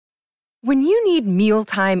When you need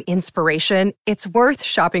mealtime inspiration, it's worth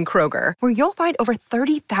shopping Kroger, where you'll find over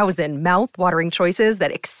 30,000 mouth-watering choices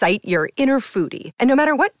that excite your inner foodie. And no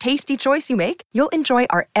matter what tasty choice you make, you'll enjoy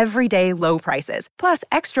our everyday low prices, plus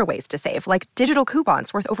extra ways to save, like digital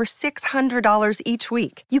coupons worth over $600 each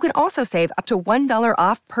week. You can also save up to $1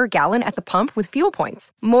 off per gallon at the pump with fuel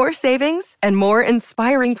points. More savings and more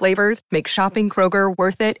inspiring flavors make shopping Kroger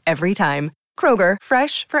worth it every time. Kroger,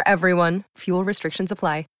 fresh for everyone. Fuel restrictions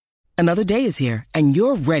apply. Another day is here, and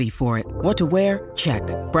you're ready for it. What to wear? Check.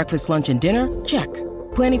 Breakfast, lunch, and dinner? Check.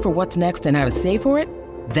 Planning for what's next and how to save for it?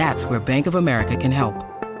 That's where Bank of America can help.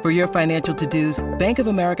 For your financial to-dos, Bank of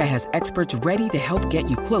America has experts ready to help get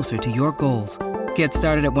you closer to your goals. Get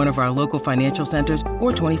started at one of our local financial centers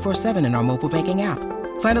or 24/7 in our mobile banking app.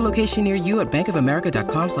 Find a location near you at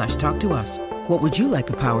bankofamerica.com/talktous. What would you like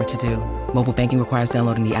the power to do? Mobile banking requires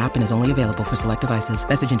downloading the app and is only available for select devices.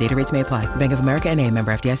 Message and data rates may apply. Bank of America N.A.,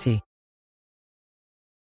 member FDIC.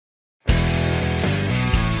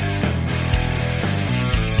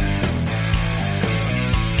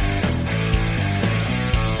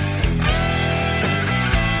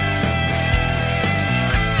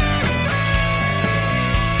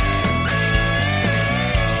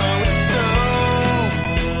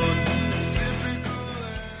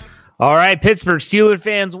 All right, Pittsburgh Steelers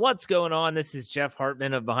fans, what's going on? This is Jeff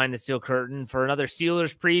Hartman of Behind the Steel Curtain for another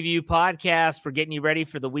Steelers preview podcast. We're getting you ready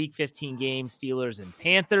for the Week 15 game, Steelers and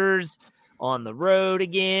Panthers on the road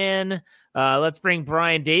again. Let's bring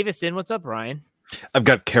Brian Davis in. What's up, Brian? I've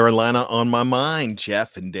got Carolina on my mind,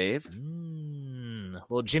 Jeff and Dave.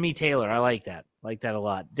 Little Jimmy Taylor. I like that. Like that a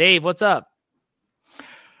lot. Dave, what's up?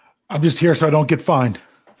 I'm just here so I don't get fined.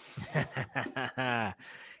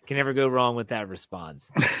 Can never go wrong with that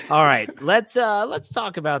response. All right, let's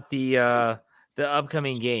talk about the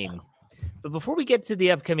upcoming game. But before we get to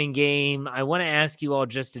the upcoming game, I want to ask you all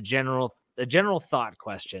just a general thought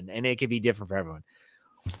question, and it could be different for everyone.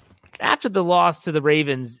 After the loss to the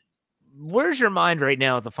Ravens, where's your mind right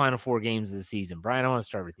now at the final four games of the season? Brian, I want to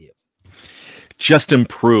start with you. Just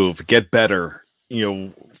improve, get better,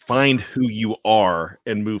 find who you are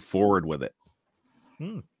and move forward with it.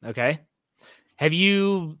 Okay.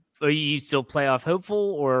 Are you still playoff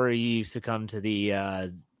hopeful, or are you succumb to the,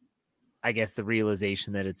 the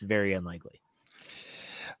realization that it's very unlikely?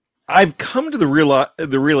 I've come to the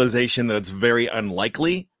realization that it's very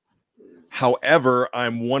unlikely. However,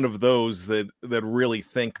 I'm one of those that really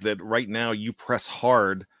think that right now you press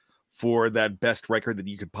hard for that best record that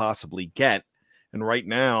you could possibly get. And right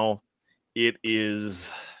now it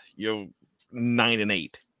is,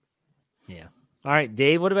 9-8. Yeah. All right,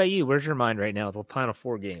 Dave, what about you? Where's your mind right now with the final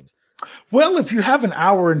four games? Well, if you have an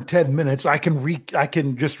hour and 10 minutes, I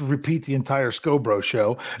can just repeat the entire Scobro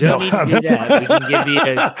show. Don't need to do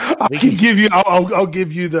that. We can give you I'll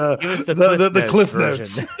give you the Cliff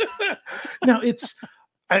Notes. Now it's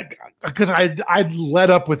because I'd led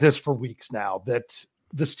up with this for weeks now that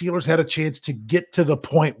the Steelers had a chance to get to the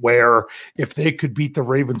point where if they could beat the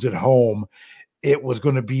Ravens at home, it was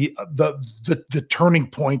going to be the turning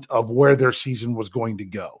point of where their season was going to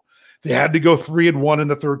go. They had to go 3-1 in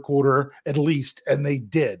the third quarter at least, and they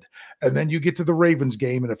did. And then you get to the Ravens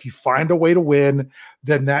game, and if you find a way to win,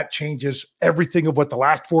 then that changes everything of what the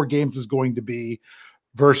last four games is going to be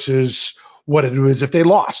versus what it is if they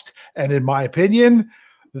lost. And in my opinion,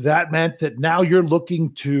 that meant that now you're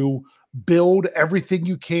looking to build everything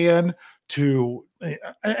you can to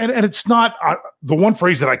and it's not the one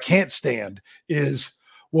phrase that I can't stand is,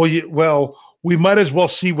 we might as well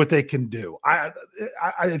see what they can do.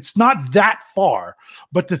 It's not that far,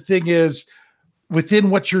 but the thing is,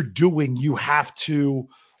 within what you're doing, you have to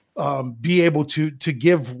be able to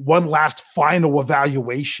give one last final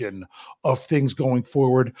evaluation of things going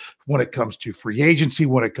forward when it comes to free agency,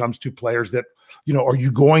 when it comes to players that, are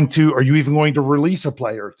you even going to release a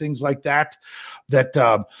player, things like that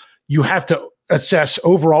you have to assess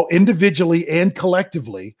overall individually and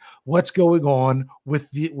collectively what's going on with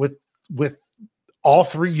all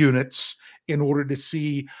three units in order to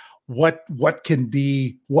see what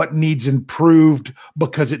needs improved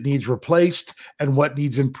because it needs replaced and what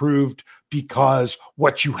needs improved because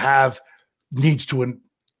what you have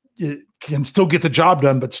can still get the job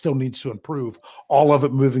done, but still needs to improve, all of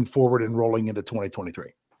it moving forward and rolling into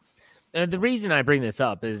 2023. The reason I bring this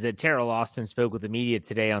up is that Terrell Austin spoke with the media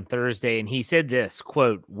today on Thursday, and he said this,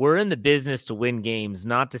 quote, "We're in the business to win games,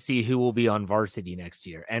 not to see who will be on varsity next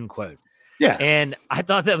year," end quote. Yeah. And I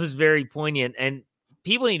thought that was very poignant. And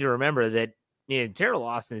people need to remember that Terrell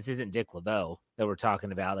Austin, this isn't Dick LeBeau that we're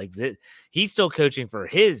talking about. Like he's still coaching for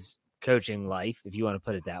his coaching life, if you want to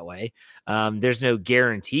put it that way. There's no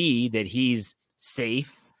guarantee that he's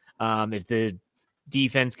safe. if the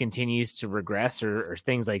defense continues to regress or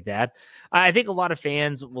things like that. I think a lot of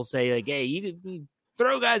fans will say, like, hey, you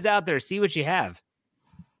throw guys out there, see what you have.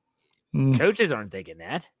 Coaches aren't thinking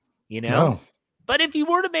that, No. But if you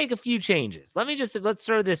were to make a few changes, let's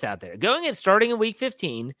throw this out there. Starting in week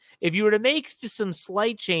 15, if you were to make just some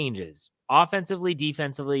slight changes, offensively,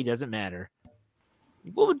 defensively, doesn't matter.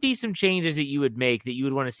 What would be some changes that you would make that you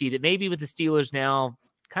would want to see that maybe with the Steelers now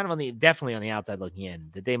kind of definitely on the outside looking in,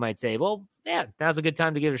 that they might say, well, yeah, now's a good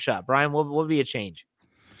time to give it a shot. Brian, what would be a change?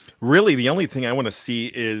 Really, the only thing I want to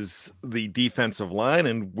see is the defensive line,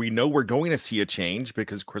 and we know we're going to see a change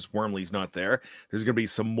because Chris Wormley's not there. There's going to be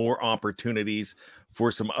some more opportunities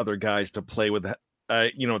for some other guys to play with.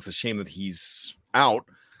 It's a shame that he's out,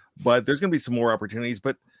 but there's going to be some more opportunities.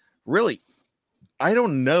 But really, I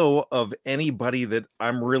don't know of anybody that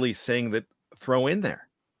I'm really saying that throw in there.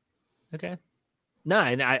 Okay. No,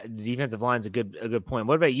 and defensive line's a good point.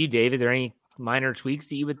 What about you, Dave? Are there any minor tweaks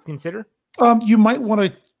that you would consider? You might want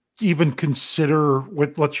to even consider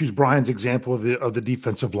let's use Brian's example of the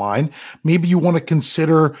defensive line. Maybe you want to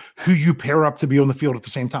consider who you pair up to be on the field at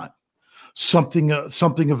the same time. Something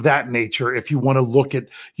of that nature. If you want to look at,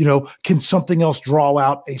 can something else draw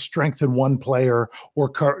out a strength in one player or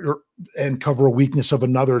cover a weakness of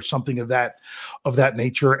another, something of that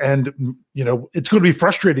nature. And, it's going to be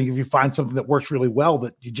frustrating if you find something that works really well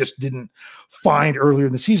that you just didn't find earlier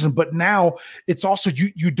in the season. But now it's also,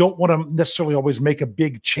 you don't want to necessarily always make a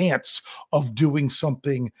big chance of doing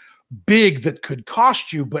something big that could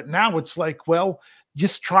cost you. But now it's like, well,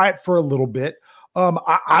 just try it for a little bit.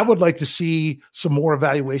 I would like to see some more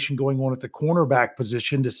evaluation going on at the cornerback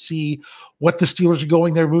position to see what the Steelers are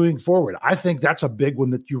going there moving forward. I think that's a big one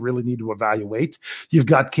that you really need to evaluate. You've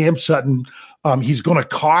got Cam Sutton. He's going to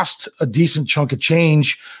cost a decent chunk of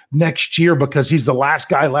change next year because he's the last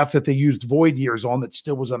guy left that they used void years on that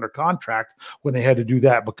still was under contract when they had to do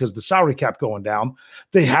that because the salary cap going down.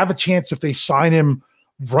 They have a chance if they sign him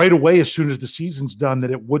right away as soon as the season's done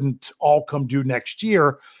that it wouldn't all come due next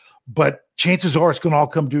year. But chances are it's going to all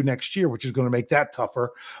come due next year, which is going to make that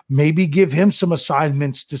tougher. Maybe give him some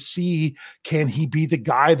assignments to see, can he be the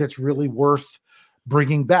guy that's really worth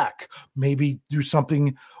bringing back? Maybe do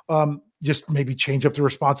something, just maybe change up the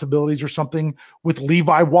responsibilities or something with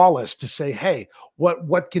Levi Wallace to say, hey,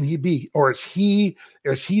 what can he be? Or is he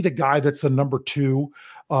the guy that's the number two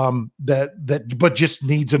but just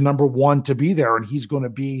needs a number one to be there, and he's going to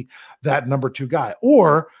be that number two guy?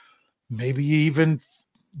 Or maybe even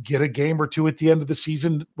get a game or two at the end of the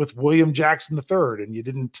season with William Jackson III, and you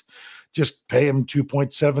didn't just pay him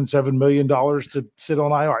 $2.77 million to sit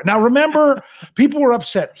on IR. Now, remember, people were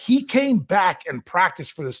upset. He came back and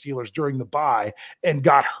practiced for the Steelers during the bye and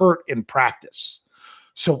got hurt in practice.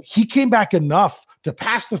 So he came back enough to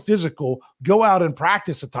pass the physical, go out and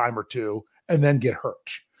practice a time or two, and then get hurt.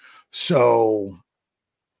 So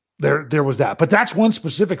there was that. But that's one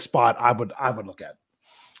specific spot I would look at.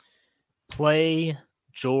 Play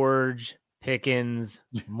George Pickens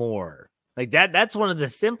more. Like that's one of the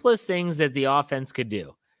simplest things that the offense could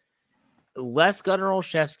do. Less Gunnar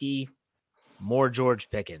Olszewski, more George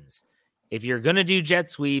Pickens. If you're going to do jet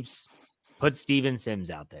sweeps, put Steven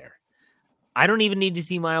Sims out there. I don't even need to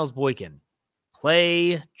see Miles Boykin.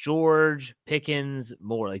 Play George Pickens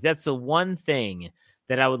more. Like that's the one thing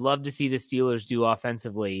that I would love to see the Steelers do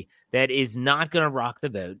offensively that is not going to rock the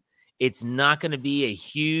boat. It's not going to be a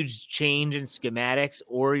huge change in schematics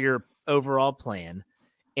or your overall plan,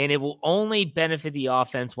 and it will only benefit the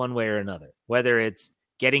offense one way or another, whether it's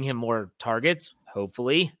getting him more targets,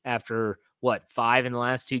 hopefully, after, 5 in the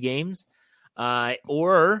last 2 games,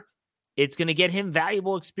 or it's going to get him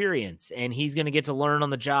valuable experience, and he's going to get to learn on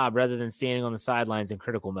the job rather than standing on the sidelines in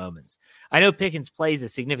critical moments. I know Pickens plays a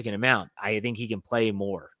significant amount. I think he can play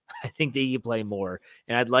more.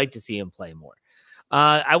 And I'd like to see him play more.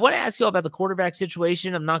 I want to ask you about the quarterback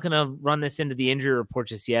situation. I'm not going to run this into the injury report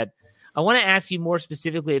just yet. I want to ask you more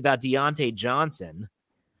specifically about Deontay Johnson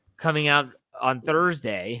coming out on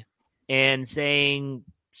Thursday and saying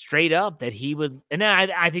straight up that he would, and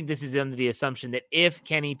I think this is under the assumption that if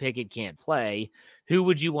Kenny Pickett can't play, who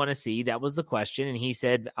would you want to see? That was the question. And he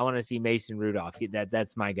said, I want to see Mason Rudolph.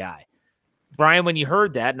 That's my guy. Brian, when you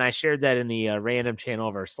heard that, and I shared that in the random channel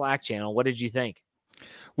of our Slack channel, what did you think?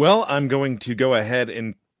 Well, I'm going to go ahead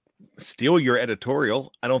and steal your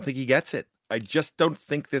editorial. I don't think he gets it. I just don't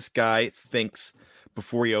think this guy thinks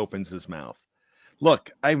before he opens his mouth. Look,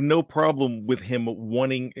 I have no problem with him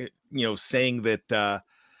wanting, saying that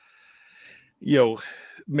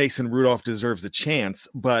Mason Rudolph deserves a chance,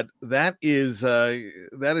 but that is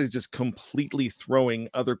just completely throwing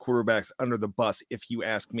other quarterbacks under the bus. If you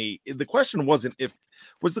ask me, the question wasn't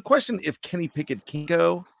if Kenny Pickett can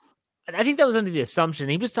go. I think that was under the assumption.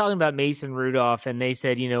 He was talking about Mason Rudolph, and they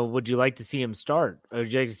said, would you like to see him start, or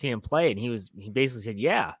would you like to see him play? And he basically said,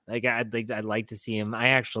 yeah, like I'd like to see him. I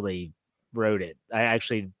actually wrote it. I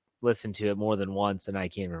actually listened to it more than once, and I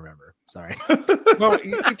can't remember. Sorry. Well,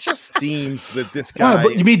 it just seems that this guy.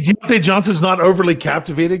 But you mean Diontae Johnson's not overly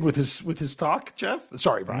captivating with his talk, Jeff?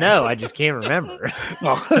 Sorry, Brian. No, I just can't remember.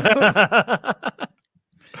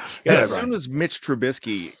 As soon as Mitch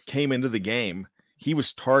Trubisky came into the game, he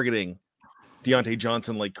was targeting Diontae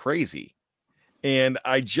Johnson like crazy. And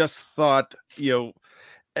I just thought,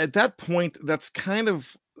 at that point, that's kind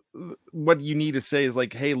of what you need to say is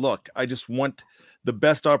like, hey, look, I just want the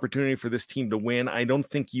best opportunity for this team to win. I don't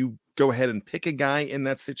think you go ahead and pick a guy in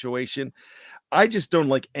that situation. I just don't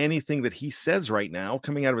like anything that he says right now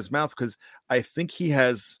coming out of his mouth, because I think he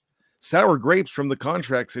has sour grapes from the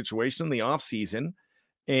contract situation in the offseason.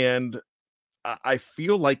 And I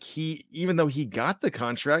feel like even though he got the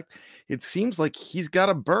contract, it seems like he's got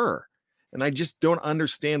a burr. And I just don't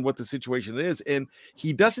understand what the situation is. And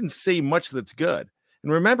he doesn't say much that's good.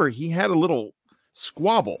 And remember, he had a little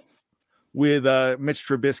squabble with Mitch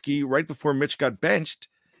Trubisky right before Mitch got benched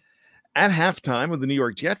at halftime of the New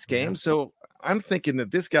York Jets game. So I'm thinking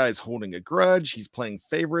that this guy's holding a grudge. He's playing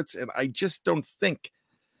favorites. And I just don't think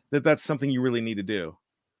that that's something you really need to do.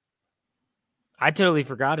 I totally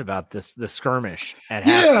forgot about the skirmish at halftime.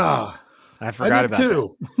 Yeah, I forgot about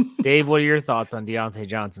too. Dave, what are your thoughts on Diontae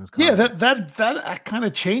Johnson's comment? Yeah, that kind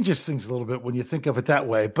of changes things a little bit when you think of it that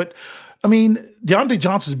way. But I mean, Diontae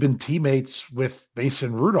Johnson's been teammates with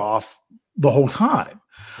Mason Rudolph the whole time.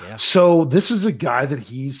 Yeah. So this is a guy that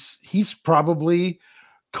he's probably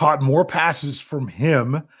caught more passes from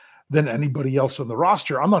him than anybody else on the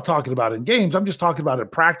roster. I'm not talking about in games. I'm just talking about in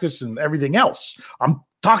practice and everything else. I'm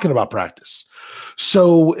talking about practice.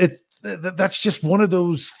 So that's just one of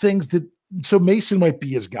those things so Mason might be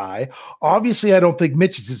his guy. Obviously, I don't think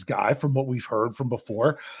Mitch is his guy from what we've heard from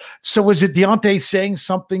before. So is it Diontae saying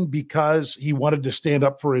something because he wanted to stand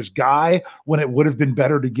up for his guy when it would have been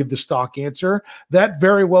better to give the stock answer? That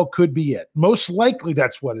very well could be it. Most likely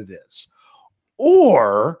that's what it is.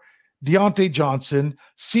 Or Diontae Johnson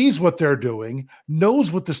sees what they're doing,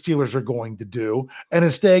 knows what the Steelers are going to do, and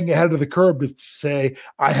is staying ahead of the curve to say,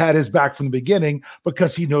 I had his back from the beginning,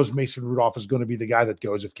 because he knows Mason Rudolph is going to be the guy that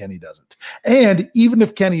goes if Kenny doesn't. And even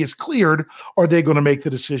if Kenny is cleared, are they going to make the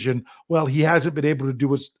decision, well, he hasn't been able to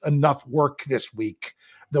do enough work this week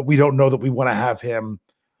that we don't know that we want to have him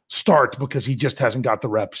start because he just hasn't got the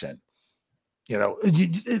reps in.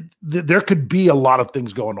 There could be a lot of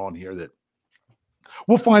things going on here that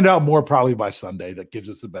we'll find out more probably by Sunday that gives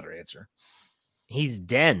us a better answer. He's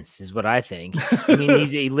dense is what I think. I mean,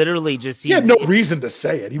 he literally just... He had no reason to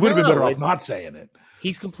say it. He would have been better off not saying it.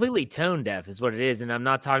 He's completely tone deaf is what it is. And I'm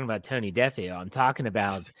not talking about Tony Defeo. I'm talking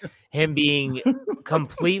about him being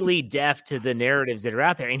completely deaf to the narratives that are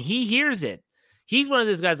out there. And he hears it. He's one of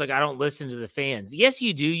those guys like, I don't listen to the fans. Yes,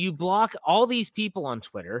 you do. You block all these people on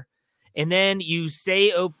Twitter. And then you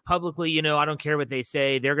say publicly, I don't care what they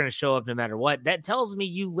say. They're going to show up no matter what. That tells me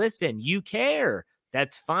you listen. You care.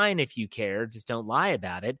 That's fine if you care. Just don't lie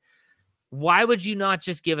about it. Why would you not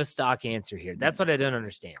just give a stock answer here? That's what I don't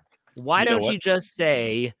understand. Why don't you just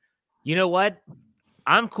say, you know what?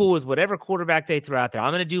 I'm cool with whatever quarterback they throw out there.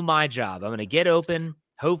 I'm going to do my job. I'm going to get open.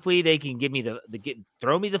 Hopefully they can give me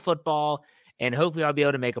throw me the football, and hopefully I'll be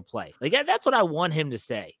able to make a play. Like that's what I want him to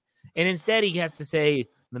say. And instead he has to say,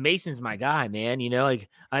 Mason's my guy, man.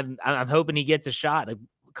 I'm hoping he gets a shot. Like,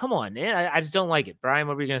 come on, man. I just don't like it. Brian,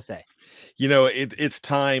 what were you going to say? It's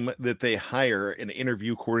time that they hire an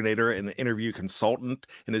interview coordinator and an interview consultant,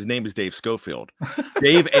 and his name is Dave Schofield.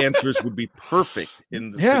 Dave answers would be perfect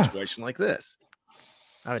in the situation like this.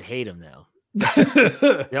 I would hate him, though.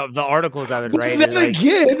 The articles I would write then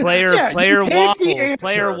again,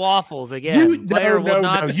 player waffles again.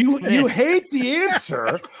 You hate the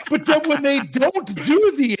answer, but then when they don't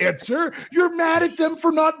do the answer, you're mad at them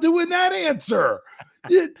for not doing that answer.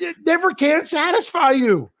 It never can satisfy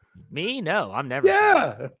you. Me? No, I'm never.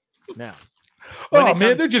 Satisfied. No.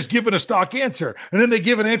 They're just giving a stock answer, and then they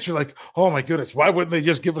give an answer like, "Oh my goodness, why wouldn't they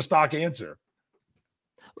just give a stock answer?"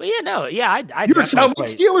 Well, I you sound like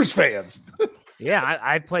Steelers fans.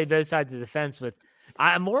 I play both sides of the fence with.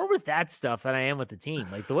 I'm more with that stuff than I am with the team.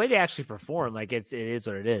 Like the way they actually perform, like it is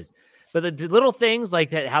what it is. But the little things like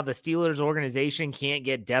that, how the Steelers organization can't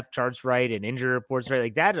get depth charts right and injury reports right,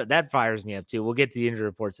 like that fires me up too. We'll get to the injury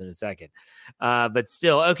reports in a second. But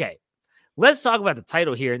still, okay. let's talk about the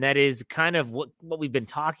title here. And that is kind of what we've been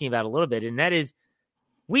talking about a little bit. And that is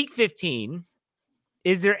week 15.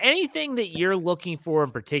 Is there anything that you're looking for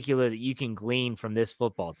in particular that you can glean from this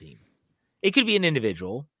football team? It could be an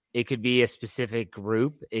individual. It could be a specific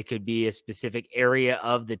group. It could be a specific area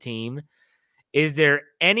of the team. Is there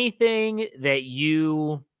anything that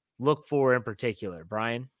you look for in particular,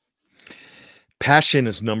 Brian? Passion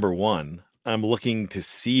is number one. I'm looking to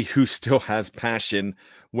see who still has passion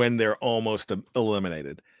when they're almost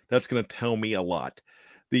eliminated. That's going to tell me a lot.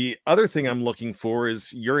 The other thing I'm looking for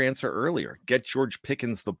is your answer earlier. Get George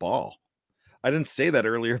Pickens the ball. I didn't say that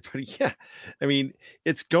earlier, but yeah, I mean,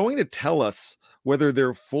 it's going to tell us whether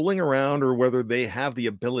they're fooling around or whether they have the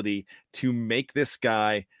ability to make this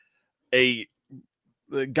guy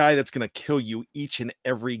the guy that's going to kill you each and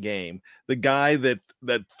every game. The guy that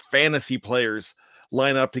fantasy players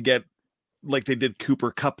line up to get, like they did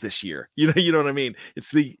Cooper Kupp this year. You know what I mean?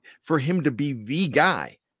 It's for him to be the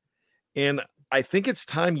guy. And I think it's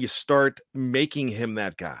time you start making him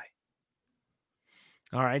that guy.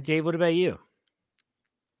 All right, Dave, what about you?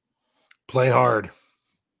 Play hard.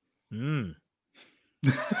 Not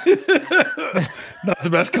the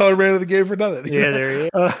best color man of the game for nothing. Yeah, there he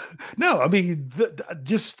is. No, I mean,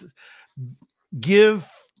 just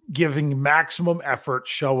giving maximum effort,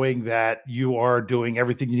 showing that you are doing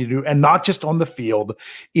everything you need to do, and not just on the field,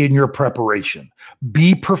 in your preparation.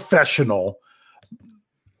 Be professional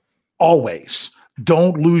always.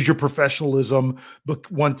 Don't lose your professionalism. But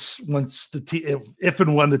once the team, if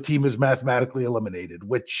and when the team is mathematically eliminated,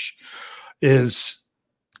 which is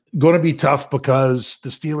going to be tough because the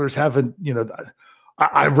Steelers haven't,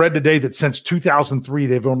 I read today that since 2003,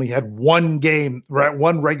 they've only had one game, right?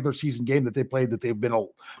 One regular season game that they played that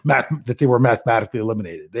they were mathematically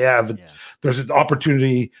eliminated. There's an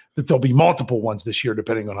opportunity that there'll be multiple ones this year,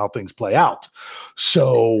 depending on how things play out.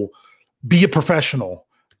 So be a professional,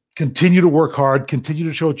 continue to work hard, continue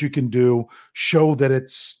to show what you can do, show that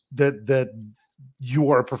that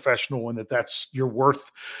you are a professional and that's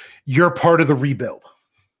you're part of the rebuild.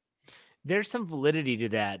 There's some validity to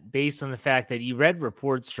that based on the fact that you read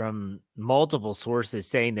reports from multiple sources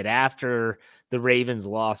saying that after the Ravens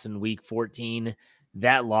loss in week 14,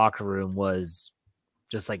 that locker room was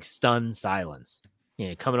just like stunned silence.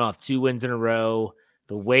 Coming off 2 wins in a row,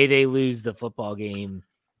 the way they lose the football game.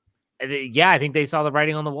 Yeah, I think they saw the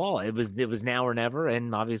writing on the wall. It was now or never,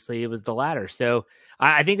 and obviously it was the latter. So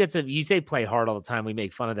I think you say play hard all the time. We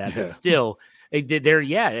make fun of that, but still, I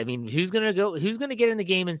mean, who's gonna get in the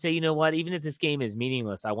game and say, you know what, even if this game is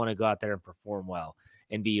meaningless, I want to go out there and perform well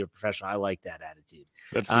and be a professional. I like that attitude.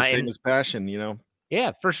 That's the same as passion,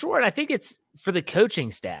 Yeah, for sure. And I think it's for the coaching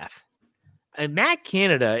staff. And Matt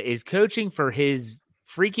Canada is coaching for his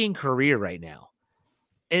freaking career right now.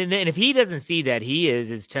 And then if he doesn't see that, he is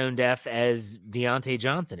as tone deaf as Deontay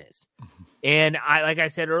Johnson is. Mm-hmm. And like I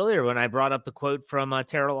said earlier, when I brought up the quote from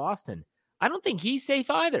Terrell Austin, I don't think he's safe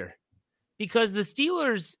either, because the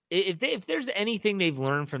Steelers, if there's anything they've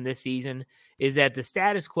learned from this season, is that the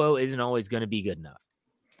status quo isn't always going to be good enough.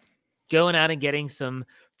 Going out and getting some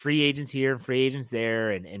free agents here and free agents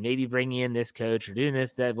there, and maybe bringing in this coach or doing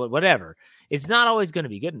this, that, whatever, it's not always going to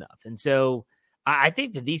be good enough. And so I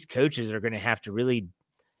think that these coaches are going to have to really,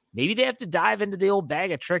 maybe they have to dive into the old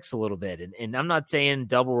bag of tricks a little bit. And I'm not saying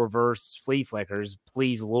double reverse flea flickers,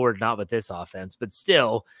 please, Lord, not with this offense, but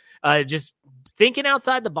still just thinking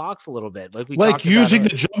outside the box a little bit. Like using the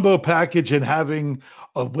jumbo package and having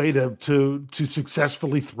a way to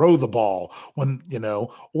successfully throw the ball when,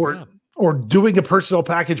 or doing a personnel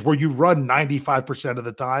package where you run 95% of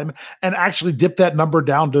the time and actually dip that number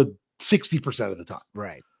down to 60% of the time.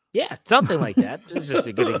 Right. Yeah, something like that. This is just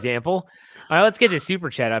a good example. All right, let's get to super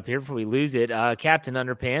chat up here before we lose it. Captain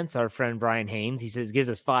Underpants, our friend Brian Haynes, he says, gives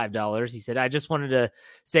us $5. He said, I just wanted to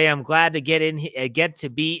say I'm glad to get to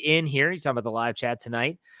be in here. He's talking about the live chat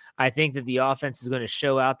tonight. I think that the offense is going to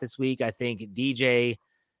show out this week. I think DJ,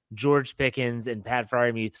 George Pickens, and Pat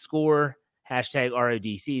Freiermuth score. Hashtag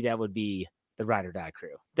RODC. That would be the Ride or Die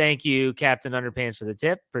crew. Thank you, Captain Underpants, for the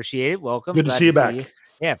tip. Appreciate it. Welcome. Good to see you back.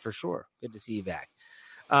 Yeah, for sure. Good to see you back.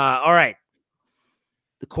 All right.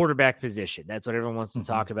 The quarterback position. That's what everyone wants to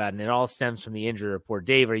talk about. And it all stems from the injury report.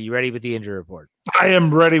 Dave, are you ready with the injury report? I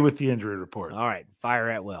am ready with the injury report. All right. Fire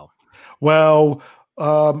at will. Well,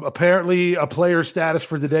 apparently a player's status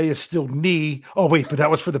for the day is still knee. Oh, wait, but that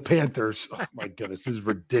was for the Panthers. Oh, my goodness. This is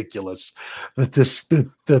ridiculous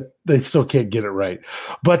that they still can't get it right.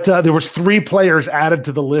 But there was 3 players added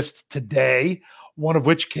to the list today, one of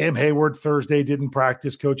which, Cam Hayward, Thursday, didn't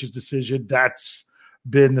practice. Coach's decision. That's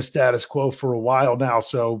been the status quo for a while now.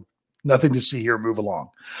 So Nothing to see here. Move along.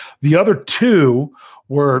 The other two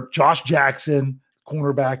were Josh Jackson,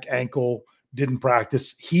 cornerback, ankle, didn't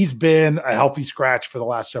practice. He's been a healthy scratch for the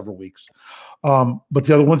last several weeks. But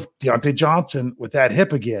the other one's Deontay Johnson with that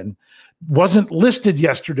hip again. Wasn't listed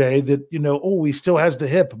yesterday that, he still has the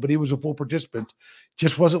hip, but he was a full participant.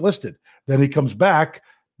 Just wasn't listed. Then he comes back,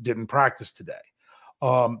 didn't practice today.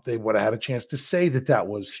 They would have had a chance to say that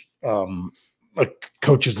was a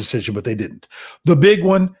coach's decision, but they didn't. The big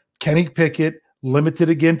one, Kenny Pickett, limited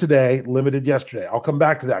again today, limited yesterday. I'll come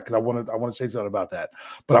back to that because I want to say something about that,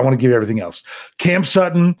 but I want to give you everything else. Cam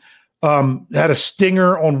Sutton had a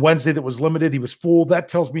stinger on Wednesday that was limited. He was full. That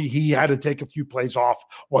tells me he had to take a few plays off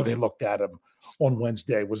while they looked at him on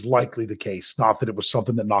Wednesday. Was likely the case, not that it was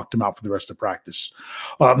something that knocked him out for the rest of practice.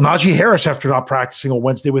 Najee Harris, after not practicing on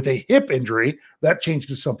Wednesday with a hip injury, that changed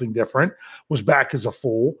to something different, was back as a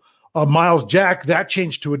full. Miles Jack, that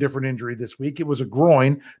changed to a different injury this week. It was a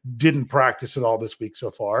groin, didn't practice at all this week so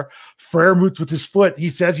far. Freiermuth with his foot, he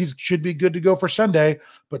says he should be good to go for Sunday,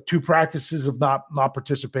 but 2 practices of not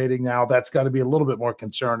participating now. That's got to be a little bit more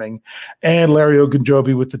concerning. And Larry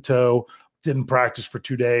Ogunjobi with the toe, didn't practice for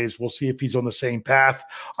 2 days. We'll see if he's on the same path.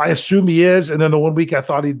 I assume he is. And then the 1 week I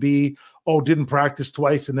thought he'd be, didn't practice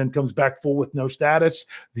twice and then comes back full with no status.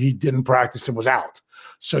 He didn't practice and was out.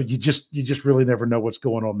 So you just really never know what's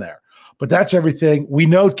going on there. But that's everything. We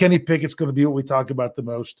know Kenny Pickett's going to be what we talk about the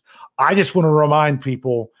most. I just want to remind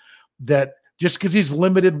people that just because he's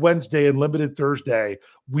limited Wednesday and limited Thursday,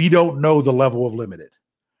 we don't know the level of limited.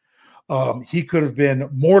 He could have been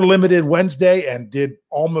more limited Wednesday and did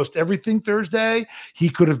almost everything Thursday. He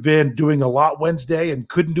could have been doing a lot Wednesday and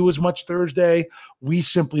couldn't do as much Thursday. We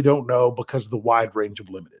simply don't know because of the wide range of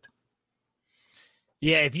limited.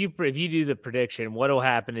 Yeah, if you do the prediction, what will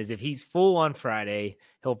happen is if he's full on Friday,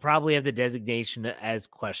 he'll probably have the designation as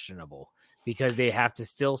questionable because they have to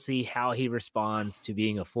still see how he responds to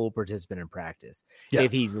being a full participant in practice. Yeah.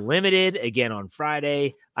 If he's limited again on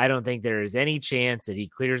Friday, I don't think there is any chance that he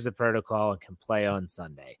clears the protocol and can play on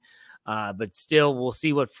Sunday. But still, we'll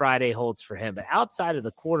see what Friday holds for him. But outside of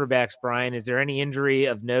the quarterbacks, Brian, is there any injury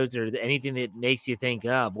of note or anything that makes you think,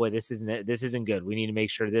 oh boy, this isn't good? We need to make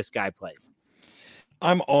sure this guy plays.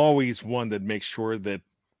 I'm always one that makes sure that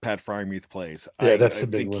Pat Freiermuth plays. Yeah, that's the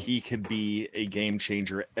big one. He could be a game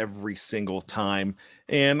changer every single time.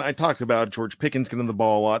 And I talked about George Pickens getting the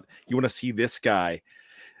ball a lot. You want to see this guy,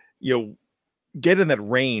 get in that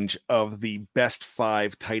range of the best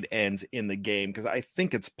 5 tight ends in the game because I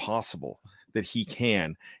think it's possible that he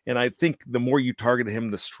can. And I think the more you target him,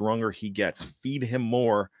 the stronger he gets. Feed him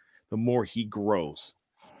more, the more he grows.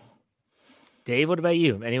 Dave, what about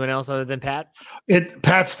you? Anyone else other than Pat?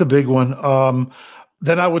 Pat's the big one.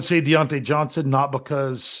 Then I would say Deontay Johnson, not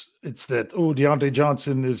because it's that, Deontay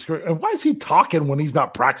Johnson is great. And why is he talking when he's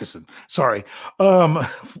not practicing? Sorry.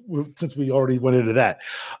 Since we already went into that.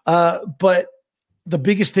 But the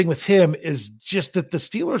biggest thing with him is just that the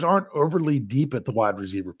Steelers aren't overly deep at the wide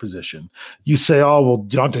receiver position. You say,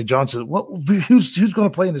 Deontay Johnson, who's going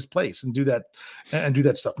to play in his place and do that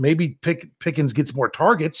stuff? Maybe Pickens gets more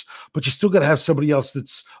targets, but you still got to have somebody else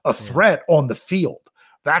that's a threat on the field.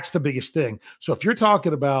 That's the biggest thing. So if you're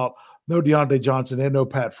talking about no Deontay Johnson and no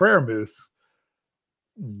Pat Freiermuth,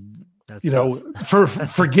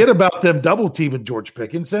 forget about them double teaming George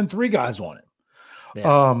Pickens, send 3 guys on him.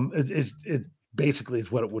 Yeah. It basically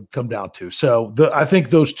is what it would come down to. So I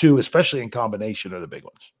think those 2, especially in combination, are the big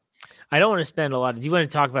ones. I don't want to spend a lot. Do you want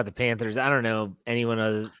to talk about the Panthers? I don't know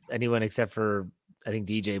anyone except for I think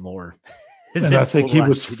DJ Moore. And I think he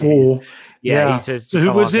was full. Yeah. So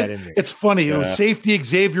who was it? It's funny. It was safety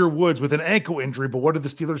Xavier Woods with an ankle injury, but what did the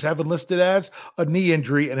Steelers have him listed as? A knee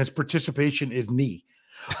injury, and his participation is knee.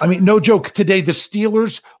 I mean, no joke. Today, the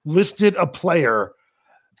Steelers listed a player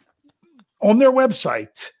on their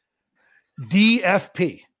website,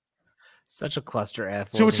 DFP. Such a cluster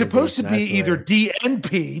F. So it's supposed to be either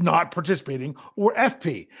DNP, not participating, or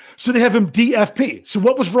FP. So they have him DFP. So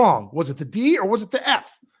what was wrong? Was it the D or was it the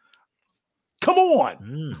F? Come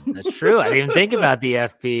on. That's true. I didn't even think about the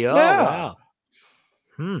FP. Oh, yeah.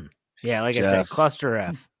 Wow. Yeah, like Jeff. I said, cluster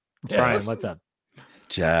F. Brian, what's up?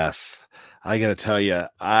 Jeff, I got to tell you,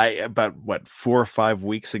 about 4 or 5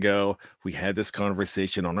 weeks ago, we had this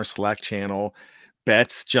conversation on our Slack channel.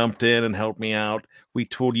 Betts jumped in and helped me out. We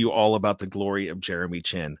told you all about the glory of Jeremy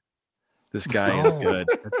Chin. This guy is good.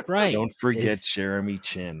 That's right. Don't forget Jeremy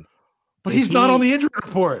Chin. But he's not on the injury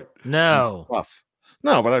report. No. He's tough.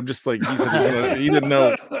 No, but I'm just like, he didn't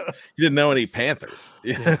know any Panthers.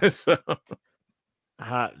 Yeah. So.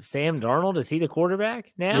 Sam Darnold, is he the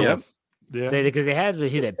quarterback now? Yep. Yeah. Because they had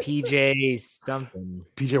that PJ something.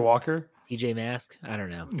 PJ Walker. PJ Masks? I don't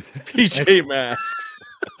know. PJ Masks.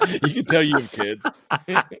 You can tell you have kids.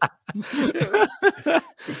 And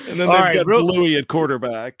then they've got Bluey at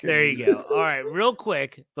quarterback. There you go. All right, real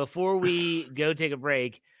quick, before we go take a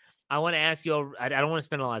break, I want to ask you all, I don't want to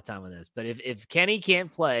spend a lot of time on this, but if Kenny can't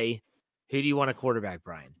play, who do you want a quarterback,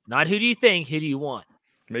 Brian? Not who do you think, who do you want?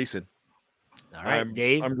 Mason. All right,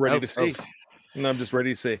 Dave. I'm ready to see. And I'm just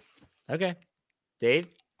ready to see. Okay. Dave?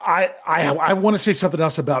 I want to say something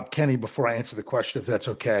else about Kenny before I answer the question, if that's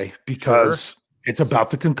okay, because it's about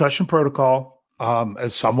the concussion protocol.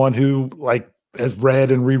 As someone who has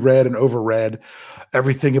read and reread and overread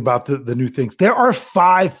everything about the new things, there are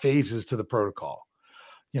 5 phases to the protocol.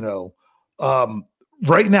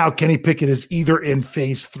 Right now, Kenny Pickett is either in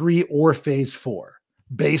phase 3 or phase 4.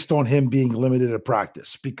 Based on him being limited at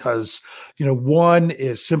practice, because 1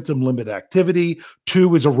 is symptom limited activity,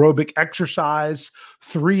 2 is aerobic exercise,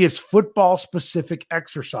 3 is football specific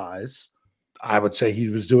exercise. I would say he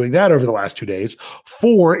was doing that over the last 2 days.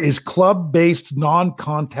 4 is club based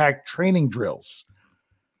non-contact training drills.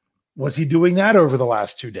 Was he doing that over the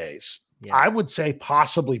last 2 days? Yes. I would say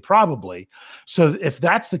possibly, probably. So if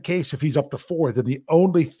that's the case, if he's up to 4, then the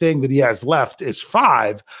only thing that he has left is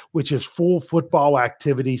 5, which is full football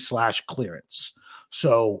activity / clearance.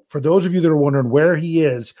 So for those of you that are wondering where he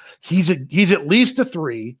is, he's at least a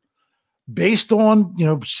 3. Based on,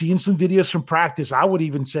 seeing some videos from practice, I would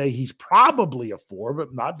even say he's probably a 4,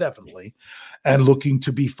 but not definitely, and looking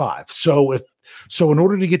to be 5. So in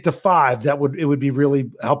order to get to 5, it would be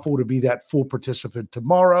really helpful to be that full participant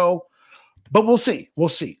tomorrow. But we'll see. We'll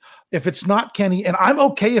see. If it's not Kenny, and I'm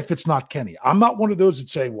okay if it's not Kenny. I'm not one of those that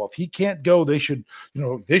say, well, if he can't go, they should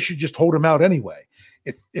just hold him out anyway.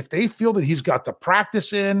 If they feel that he's got the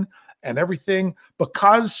practice in and everything,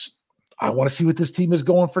 because I want to see what this team is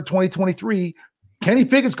going for 2023, Kenny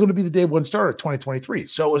Pickett's going to be the day 1 starter 2023.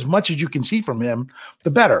 So as much as you can see from him,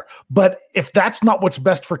 the better. But if that's not what's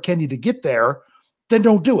best for Kenny to get there, then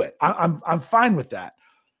don't do it. I'm fine with that.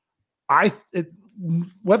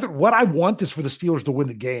 What I want is for the Steelers to win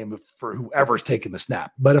the game for whoever's taking the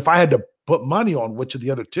snap. But if I had to put money on which of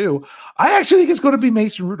the other 2, I actually think it's going to be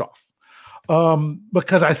Mason Rudolph,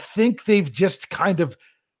 because I think they've just kind of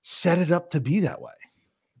set it up to be that way.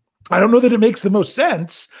 I don't know that it makes the most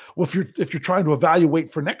sense if you're trying to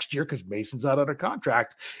evaluate for next year, because Mason's out under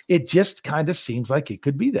contract. It just kind of seems like it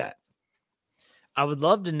could be that. I would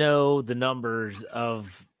love to know the numbers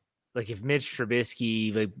of, if Mitch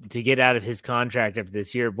Trubisky, to get out of his contract after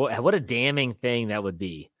this year, what a damning thing that would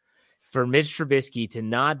be for Mitch Trubisky to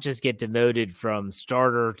not just get demoted from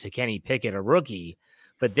starter to Kenny Pickett, a rookie,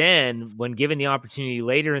 but then when given the opportunity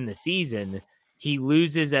later in the season, he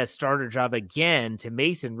loses that starter job again to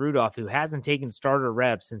Mason Rudolph, who hasn't taken starter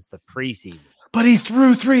reps since the preseason. But he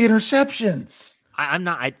threw 3 interceptions. It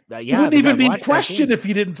wouldn't even be questioned if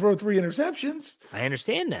he didn't throw 3 interceptions. I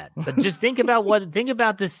understand that, but just think about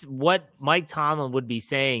what Mike Tomlin would be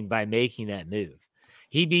saying by making that move.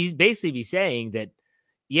 He'd basically be saying that,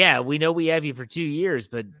 yeah, we know we have you for 2 years,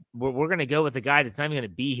 but we're going to go with the guy that's not even going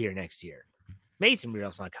to be here next year. Mason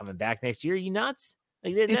Rudolph's not coming back next year. Are you nuts?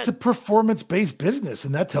 It's a performance-based business,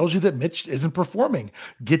 and that tells you that Mitch isn't performing.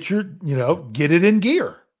 Get it in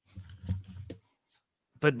gear.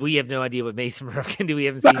 But we have no idea what Mason Rudolph can do. We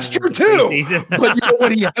haven't seen. That's true too. But you know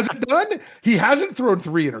what he hasn't done? He hasn't thrown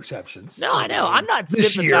 3 interceptions. No, I know. I'm not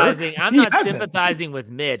sympathizing. I'm not sympathizing with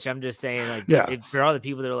Mitch. I'm just saying, for all the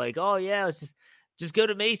people that are like, oh yeah, let's just go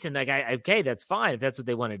to Mason. Okay, that's fine if that's what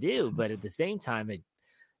they want to do. But at the same time,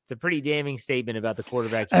 it's a pretty damning statement about the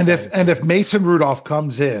quarterback. And if Mason Rudolph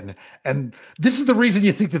comes in, and this is the reason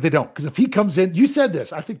you think that they don't, because if he comes in, you said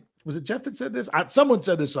this, I think. Was it Jeff that said this? Someone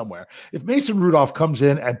said this somewhere. If Mason Rudolph comes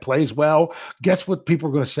in and plays well, guess what people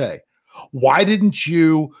are going to say? Why didn't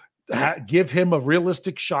you give him a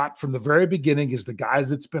realistic shot from the very beginning as the guy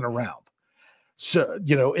that's been around? So,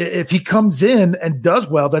 if he comes in and does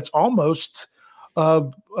well, that's almost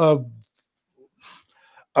a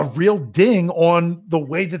real ding on the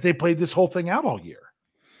way that they played this whole thing out all year.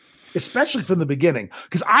 Especially from the beginning,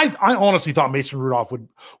 because I honestly thought Mason Rudolph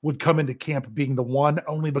would come into camp being the one,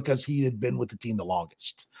 only because he had been with the team the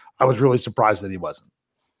longest. I was really surprised that he wasn't.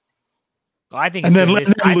 Well, I think, and then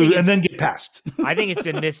get past. I think it's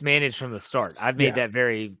been mismanaged from the start. I've made that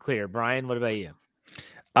very clear. Brian, what about you?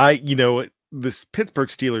 This Pittsburgh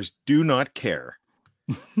Steelers do not care.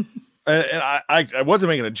 And I wasn't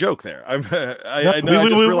making a joke there. I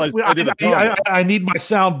just realized I need my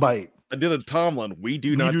sound bite. I did a Tomlin. We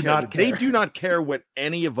do not care. They do not care what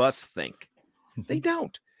any of us think. They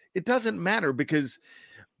don't. It doesn't matter, because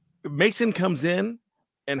Mason comes in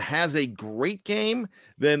and has a great game,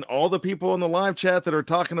 then all the people in the live chat that are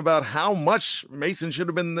talking about how much Mason should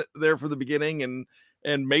have been there for the beginning,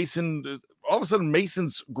 and Mason, all of a sudden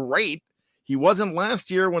Mason's great. He wasn't last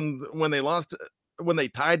year when they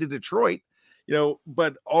tied to Detroit,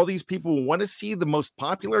 but all these people want to see the most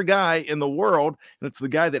popular guy in the world, and it's the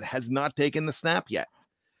guy that has not taken the snap yet.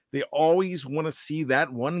 They always want to see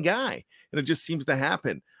that one guy, and it just seems to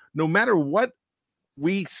happen. No matter what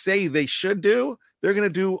we say they should do, they're going to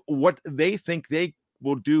do what they think they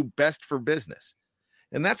will do best for business.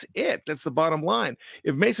 And that's it. That's the bottom line.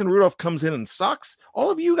 If Mason Rudolph comes in and sucks,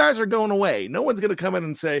 all of you guys are going away. No one's going to come in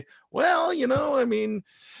and say, well,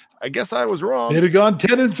 I guess I was wrong. He'd have gone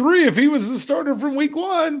 10-3 if he was the starter from week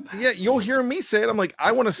 1. Yeah, you'll hear me say it. I'm like,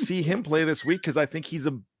 I want to see him play this week because I think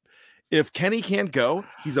if Kenny can't go,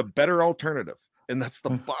 he's a better alternative. And that's the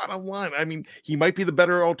bottom line. I mean, he might be the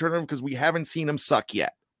better alternative because we haven't seen him suck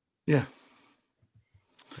yet. Yeah.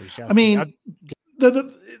 I mean,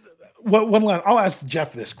 one line. I'll ask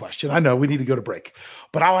Jeff this question. I know we need to go to break,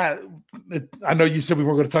 but I know you said we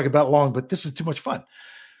weren't going to talk about it long, but this is too much fun.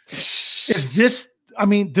 Does Mitch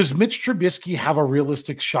Trubisky have a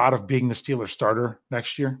realistic shot of being the Steelers starter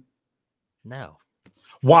next year? No.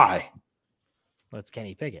 Why? Well, it's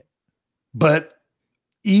Kenny Pickett. But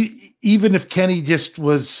even if Kenny just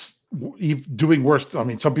was doing worse,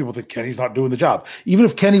 some people think Kenny's not doing the job. Even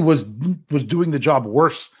if Kenny was doing the job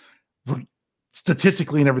worse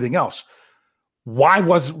statistically and everything else, why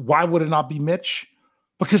would it not be Mitch?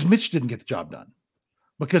 Because Mitch didn't get the job done.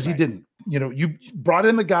 Because he didn't. You brought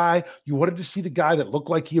in the guy, you wanted to see the guy that looked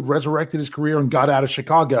like he had resurrected his career and got out of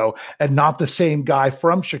Chicago, and not the same guy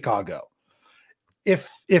from Chicago.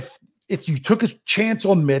 If you took a chance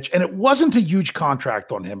on Mitch, and it wasn't a huge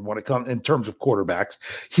contract on him when it comes in terms of quarterbacks,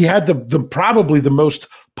 he had the probably the most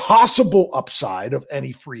possible upside of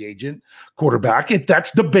any free agent quarterback.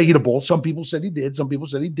 That's debatable. Some people said he did, some people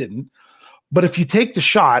said he didn't. But if you take the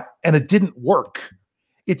shot and it didn't work,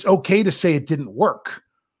 it's okay to say it didn't work,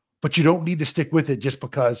 but you don't need to stick with it just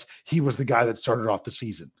because he was the guy that started off the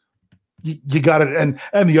season. You got it,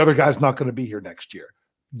 and the other guy's not going to be here next year.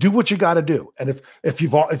 Do what you got to do. And if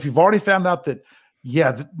you've already found out that,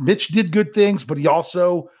 Mitch did good things, but he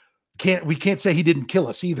also we can't say he didn't kill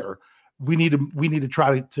us either. We need to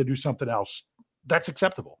try to do something else. That's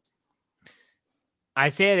acceptable. I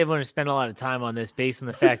say I didn't want to spend a lot of time on this based on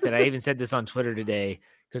the fact that I even said this on Twitter today,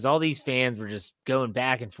 because all these fans were just going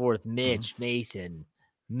back and forth, Mitch Mason.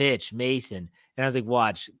 And I was like,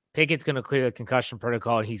 watch, Pickett's going to clear the concussion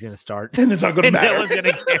protocol and he's going to start. And it's not going to matter. No one's going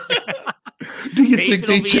to care. Do you think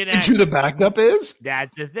they change who the backup is?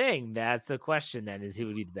 That's the thing. That's the question then, is who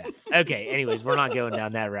would be the backup. Okay, anyways, we're not going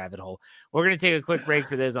down that rabbit hole. We're going to take a quick break.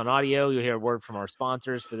 For those on audio, you'll hear a word from our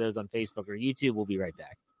sponsors. For those on Facebook or YouTube, we'll be right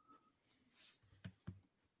back.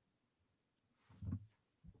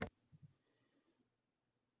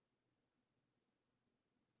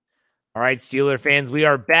 All right, Steeler fans, we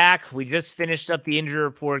are back. We just finished up the injury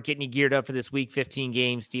report, getting you geared up for this Week 15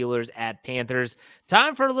 game, Steelers at Panthers.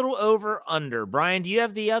 Time for a little over-under. Brian, do you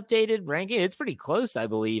have the updated ranking? It's pretty close, I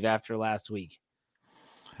believe, after last week.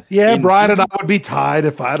 Yeah, Brian and I would be tied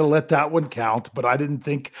if I had to let that one count, but I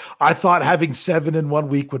thought having 7 in 1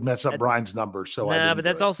 week would mess up Brian's numbers. So but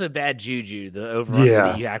that's also bad juju, the over-under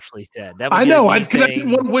that you actually said. That I know, because I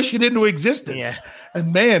didn't want to wish it into existence. Yeah.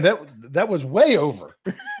 And man, that was way over.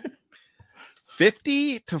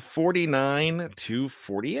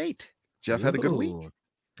 50-49-48. Jeff had a good week.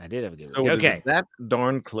 I did have a good week. So okay. That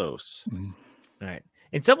darn close. All right.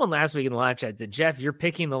 And someone last week in the live chat said, Jeff, you're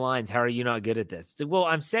picking the lines. How are you not good at this? So, well,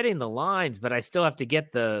 I'm setting the lines, but I still have to get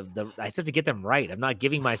I still have to get them right. I'm not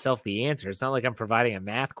giving myself the answer. It's not like I'm providing a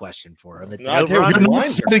math question for them. It's you're not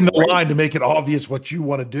setting the line to make it obvious what you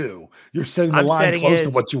want to do. You're setting the line close to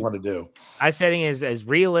what you want to do. I'm setting it as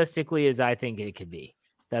realistically as I think it could be.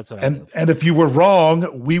 That's what I'm doing. And if you were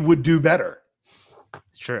wrong, we would do better.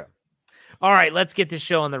 It's true. All right, let's get this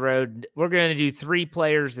show on the road. We're going to do 3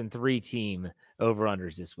 players and 3 team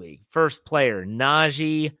over-unders this week. First player,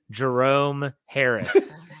 Najee Jerome Harris.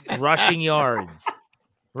 Rushing yards.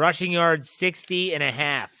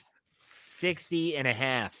 60.5.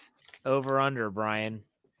 60.5. Over-under, Brian.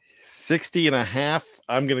 60.5.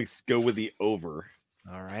 I'm going to go with the over.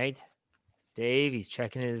 All right. Dave, he's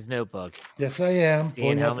checking his notebook. Yes, I am.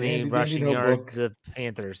 Seeing how many rushing yards the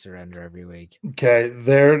Panthers surrender every week. Okay,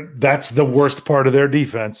 that's the worst part of their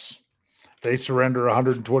defense. They surrender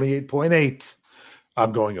 128.8.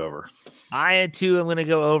 I'm going over. I had 2. I'm going to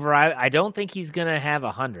go over. I don't think he's going to have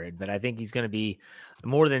 100, but I think he's going to be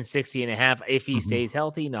more than 60.5 if he stays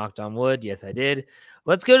healthy. Knocked on wood. Yes, I did.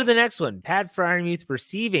 Let's go to the next one. Pat Freiermuth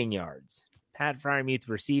receiving yards. Pat Fryermuth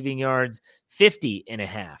receiving yards,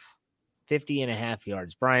 50.5. 50.5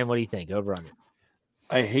 yards. Brian, what do you think? Over under?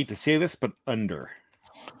 I hate to say this, but under.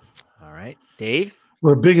 All right. Dave?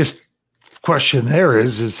 Well, the biggest question there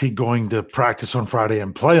is he going to practice on Friday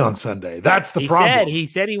and play on Sunday? That's the problem. He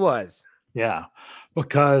said he was. Yeah.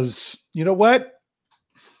 Because you know what?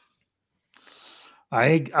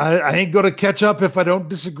 I ain't going to catch up if I don't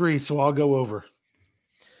disagree, so I'll go over.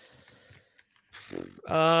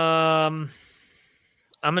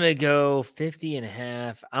 I'm going to go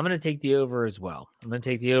 50.5. I'm going to take the over as well.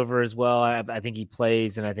 I think he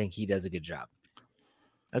plays, and I think he does a good job.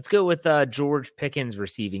 Let's go with George Pickens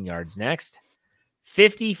receiving yards next.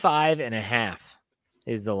 55.5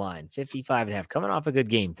 is the line. 55.5. Coming off a good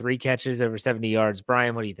game. 3 catches, over 70 yards.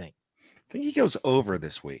 Brian, what do you think? I think he goes over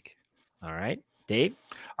this week. All right. Dave?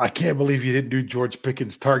 I can't believe you didn't do George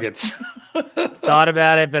Pickens targets. Thought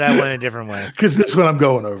about it, but I went a different way. Because this one I'm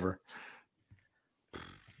going over.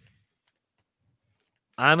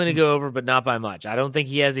 I'm going to go over, but not by much. I don't think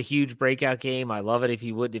he has a huge breakout game. I love it if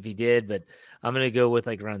he did, but I'm going to go with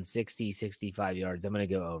like around 60, 65 yards. I'm going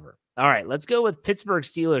to go over. All right, let's go with Pittsburgh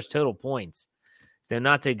Steelers total points. So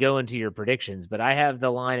not to go into your predictions, but I have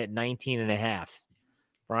the line at 19.5.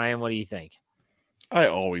 Brian, what do you think? I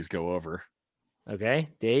always go over. Okay,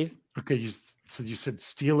 Dave? Okay, you said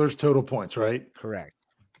Steelers total points, right? Correct.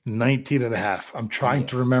 19.5. I'm trying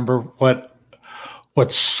to remember what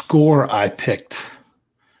score I picked.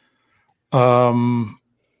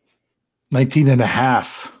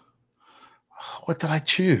 19.5. What did I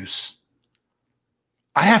choose?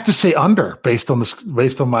 I have to say under based on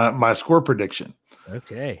my score prediction.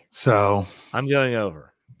 Okay. So I'm going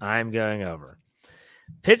over.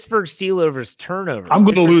 Pittsburgh Steelers turnovers. I'm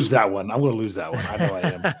going to lose that one. I know I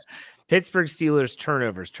am. Pittsburgh Steelers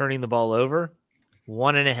turnovers, turning the ball over,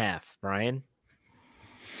 1.5. Brian?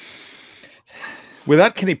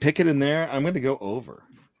 Without Kenny Pickett in there, I'm going to go over.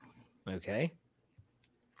 Okay.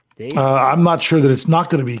 Dave? I'm not sure that it's not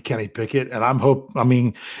going to be Kenny Pickett, and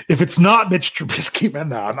if it's not Mitch Trubisky, man,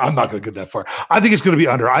 no, I'm not going to go that far. I think it's going to be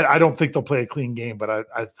under. I don't think they'll play a clean game, but I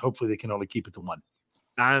hopefully they can only keep it to 1.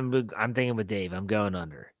 I'm thinking with Dave. I'm going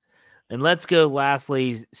under. And let's go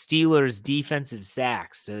lastly, Steelers defensive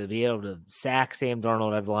sacks. So to be able to sack Sam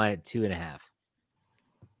Darnold, I've line at 2.5.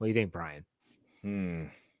 What do you think, Brian?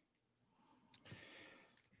 I'm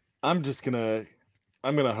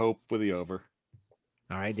gonna hope with the over.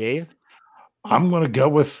 All right, Dave. I'm going to go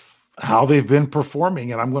with how they've been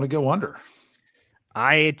performing, and I'm going to go under.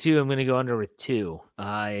 I too am going to go under with 2.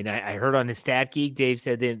 And I heard on his Stat Geek, Dave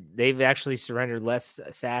said that they've actually surrendered less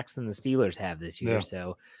sacks than the Steelers have this year. Yeah.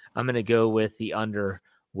 So I'm going to go with the under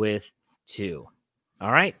with 2.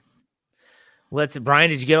 All right. Brian,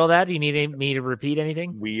 did you get all that? Do you need me to repeat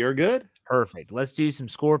anything? We are good. Perfect. Let's do some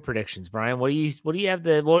score predictions. Brian, what do you have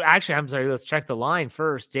well, actually, I'm sorry. Let's check the line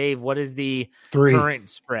first. Dave, what is the 3 current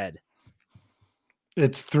spread?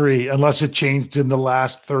 It's 3, unless it changed in the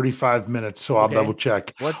last 35 minutes. So I'll double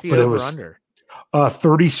check. What's the over under?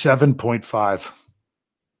 37.5.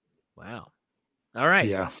 Wow. All right.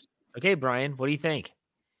 Yeah. Okay, Brian, what do you think?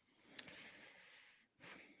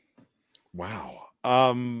 Wow.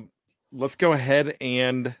 Let's go ahead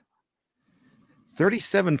and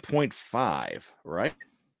 37.5, right?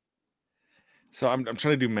 So I'm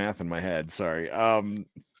trying to do math in my head. Sorry. I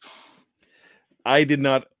did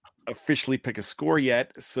not officially pick a score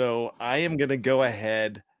yet, so I am going to go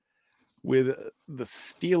ahead with the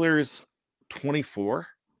Steelers 24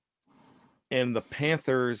 and the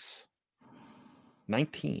Panthers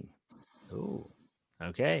 19. Oh,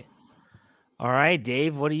 okay. All right,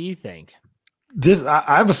 Dave, what do you think?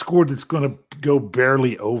 I have a score that's going to go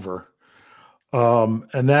barely over.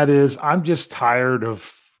 And that is, I'm just tired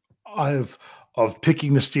of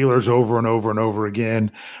picking the Steelers over and over and over again.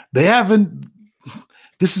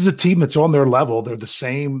 This is a team that's on their level. They're the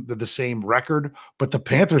same record, but the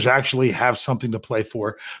Panthers actually have something to play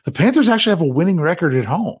for. The Panthers actually have a winning record at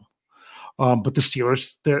home. But the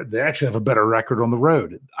Steelers, they actually have a better record on the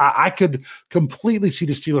road. I could completely see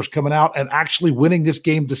the Steelers coming out and actually winning this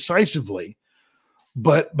game decisively.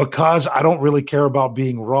 But because I don't really care about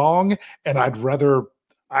being wrong, and I'd rather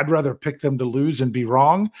pick them to lose and be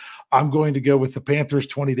wrong, I'm going to go with the Panthers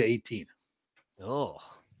 20-18. Oh,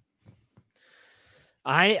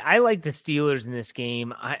 I like the Steelers in this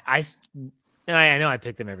game. I know I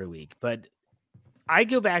pick them every week, but I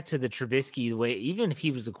go back to the Trubisky the way, even if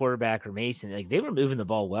he was the quarterback or Mason, like they were moving the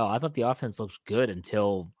ball well. I thought the offense looked good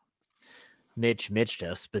until Mitched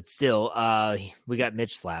us, but still, we got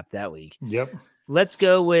Mitch slapped that week. Yep. Let's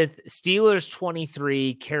go with Steelers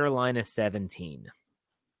 23, Carolina 17.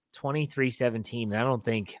 23-17.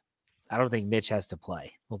 I don't think Mitch has to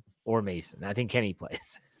play or Mason. I think Kenny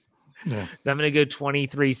plays. Yeah. So I'm going to go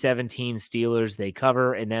 23-17 Steelers. They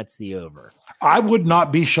cover, and that's the over. I would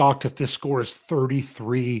not be shocked if this score is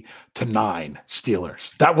 33-9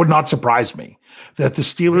 Steelers. That would not surprise me. That the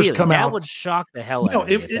Steelers really? come out. That would shock the hell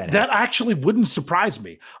out of me. That actually wouldn't surprise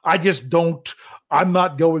me. I just don't. I'm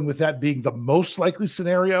not going with that being the most likely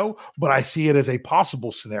scenario, but I see it as a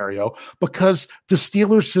possible scenario because the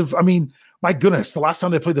Steelers have. I mean, my goodness, the last time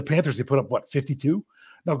they played the Panthers, they put up what, 52?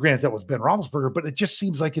 Now, granted, that was Ben Roethlisberger, but it just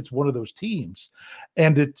seems like it's one of those teams,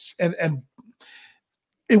 and it's and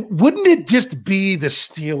it wouldn't it just be the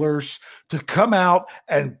Steelers to come out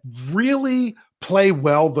and really play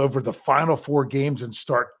well over the final 4 games and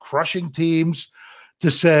start crushing teams,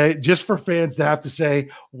 to say, just for fans to have to say,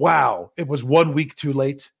 wow, it was 1 week too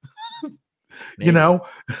late, you know,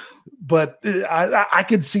 but I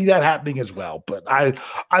can see that happening as well. But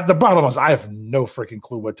the bottom line is I have no freaking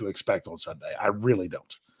clue what to expect on Sunday. I really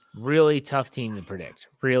don't. Really tough team to predict.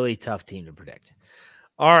 Really tough team to predict.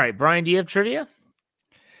 All right, Brian, do you have trivia?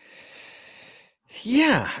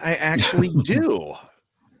 Yeah, I actually do.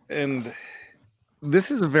 And this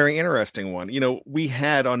is a very interesting one. You know, we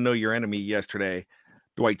had on Know Your Enemy yesterday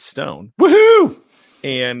Dwight Stone. Woohoo!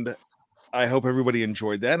 And I hope everybody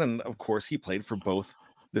enjoyed that. And of course, he played for both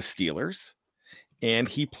the Steelers and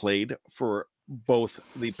he played for both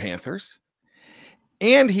the Panthers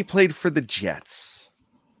and he played for the Jets.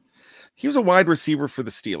 He was a wide receiver for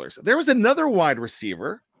the Steelers. There was another wide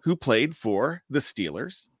receiver who played for the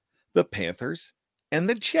Steelers, the Panthers, and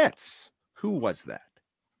the Jets. Who was that?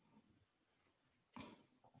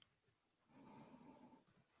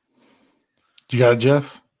 You got it,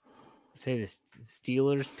 Jeff? Say the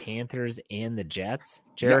Steelers, Panthers, and the Jets.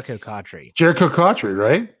 Jericho Cotchery. Jericho Cotchery,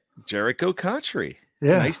 right? Jericho Cotchery.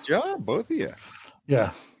 Yeah. Nice job, both of you.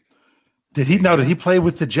 Yeah. Did he play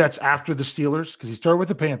with the Jets after the Steelers? Because he started with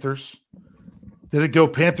the Panthers. Did it go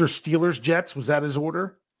Panthers, Steelers, Jets? Was that his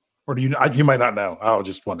order? Or do you might not know. I was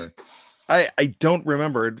just wondering. I don't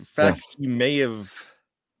remember. In fact, he may have.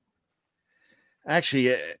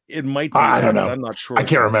 Actually, it might be. I don't know. I'm not sure. I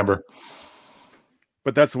can't remember.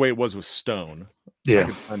 But that's the way it was with Stone. Yeah. I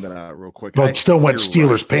can find that out real quick. But Stone went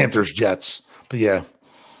Steelers, right. Panthers, Jets. But yeah.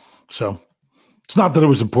 So it's not that it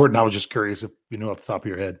was important. I was just curious if you know off the top of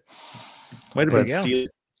your head. Might have been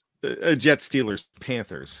Jets, Steelers,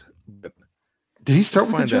 Panthers. But did he start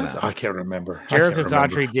with the Jets? I can't remember. Jericho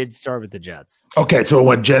Cotchery did start with the Jets. Okay, so it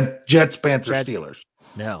went Jets, Panthers, Steelers.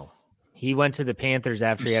 No. He went to the Panthers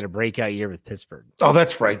after he had a breakout year with Pittsburgh. Oh,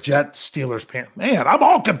 that's right. Jets, Steelers, Panthers. Man, I'm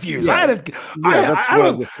all confused. Yeah.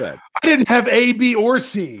 I didn't have A, B, or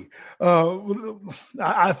C.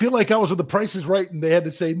 I feel like I was with the prices right, and they had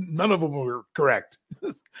to say none of them were correct.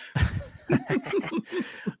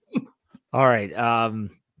 All right.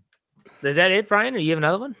 Is that it, Brian? Or you have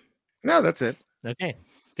another one? No, that's it. Okay.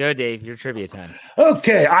 Go, Dave. Your trivia time.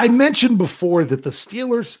 Okay. I mentioned before that the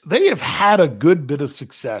Steelers, they have had a good bit of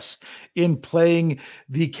success in playing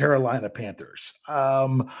the Carolina Panthers.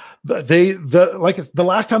 The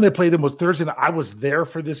last time they played them was Thursday night. I was there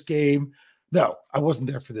for this game. No, I wasn't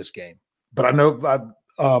there for this game, but I know,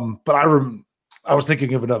 I was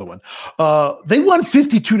thinking of another one. They won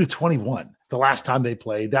 52-21 the last time they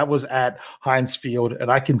played. That was at Heinz Field,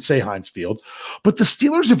 and I can say Heinz Field. But the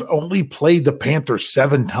Steelers have only played the Panthers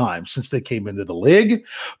 7 times since they came into the league.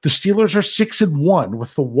 The Steelers are 6-1,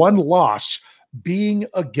 with the one loss being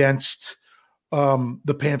against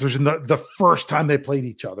the Panthers in the first time they played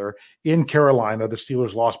each other in Carolina. The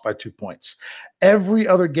Steelers lost by 2 points. Every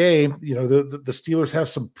other game, you know, the Steelers have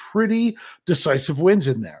some pretty decisive wins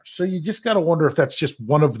in there. So you just got to wonder if that's just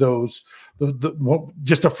one of those,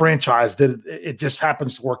 just a franchise that it just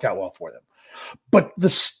happens to work out well for them. But the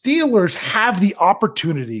Steelers have the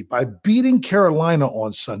opportunity by beating Carolina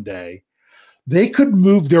on Sunday. They could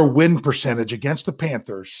move their win percentage against the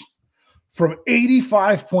Panthers from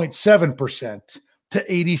 85.7% to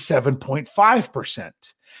 87.5%.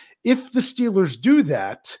 If the Steelers do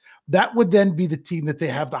that, that would then be the team that they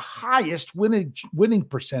have the highest winning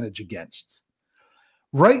percentage against.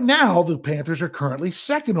 Right now, the Panthers are currently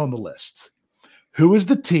second on the list. Who is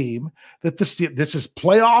the team that this is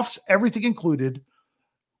playoffs, everything included?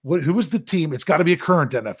 Who is the team? It's got to be a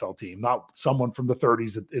current NFL team, not someone from the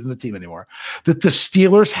 30s that isn't a team anymore, that the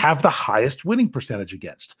Steelers have the highest winning percentage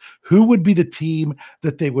against. Who would be the team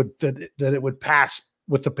that it would pass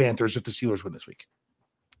with the Panthers if the Steelers win this week?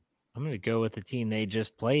 I'm going to go with the team they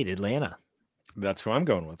just played, Atlanta. That's who I'm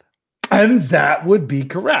going with. And that would be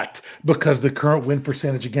correct, because the current win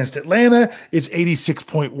percentage against Atlanta is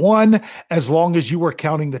 86.1, as long as you were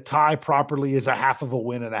counting the tie properly as a half of a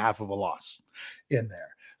win and a half of a loss in there.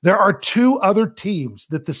 There are two other teams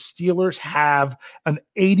that the Steelers have an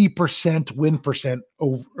 80%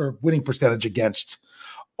 winning percentage against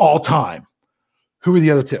all time. Who are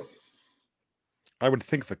the other two? I would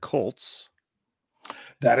think the Colts.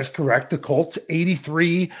 That is correct. The Colts,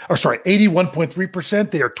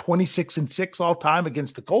 81.3%. They are 26-6 all time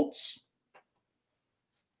against the Colts.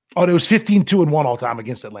 Oh, it was 15-2-1 all time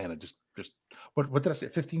against Atlanta. Just what did I say?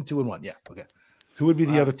 15-2-1. Yeah. Okay. Who would be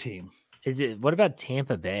the other team? What about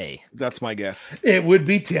Tampa Bay? That's my guess. It would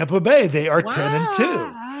be Tampa Bay. They are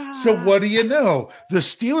 10-2. So what do you know? The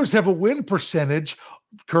Steelers have a win percentage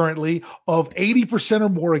currently of 80% or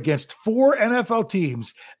more against 4 NFL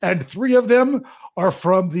teams, and 3 of them are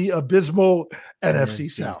from the abysmal NFC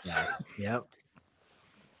South. Yep.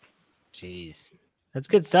 Jeez. That's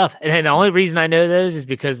good stuff. And the only reason I know those is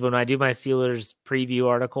because when I do my Steelers preview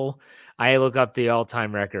article, I look up the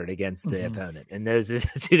all-time record against the opponent, and those is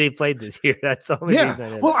who they played this year. That's the only reason I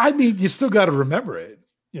know. Well, I mean, you still got to remember it.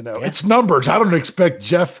 It's numbers. I don't expect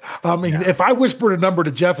Jeff. If I whispered a number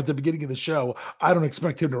to Jeff at the beginning of the show, I don't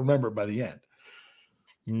expect him to remember it by the end.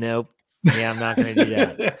 Nope. Yeah, I'm not going to do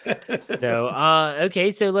that. So,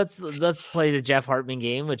 okay. So let's play the Jeff Hartman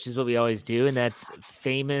game, which is what we always do. And that's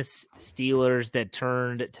famous Steelers that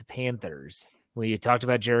turned to Panthers. Well, you talked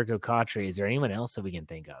about Jericho Cotchery. Is there anyone else that we can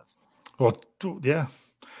think of? Well, yeah.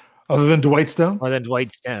 Other than Dwight Stone? Other than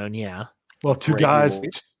Dwight Stone, yeah. Well, two guys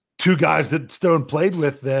that Stone played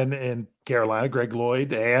with then in Carolina, Greg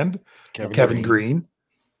Lloyd and Kevin Green.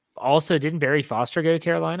 Also, didn't Barry Foster go to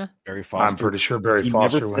Carolina? Barry Foster. I'm pretty sure Barry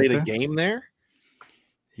Foster never played a game there.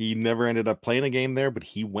 He never ended up playing a game there, but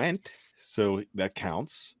he went, so that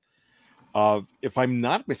counts. If I'm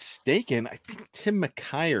not mistaken, I think Tim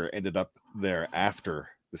McKyer ended up there after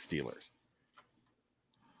the Steelers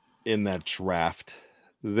in that draft.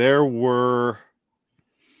 There were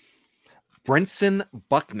Brenson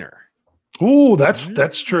Buckner. Ooh,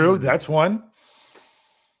 that's true. That's one.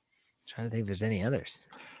 Trying to think if there's any others.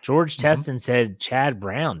 George Teston said Chad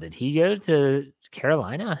Brown. Did he go to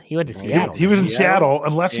Carolina? He went to Seattle. He was in Seattle,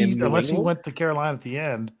 unless he went to Carolina at the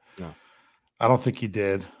end. No, I don't think he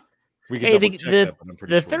did.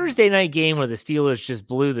 The Thursday night game where the Steelers just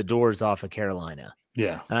blew the doors off of Carolina.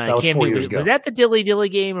 Yeah, that was 4 years ago. Was that the Dilly Dilly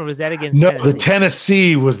game, or was that against? No, Tennessee? The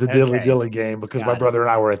Tennessee was the Dilly Dilly game because my brother and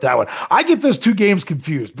I were at that one. I get those two games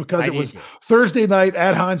confused because it was Thursday night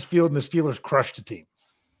at Heinz Field and the Steelers crushed the team.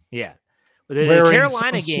 Yeah. The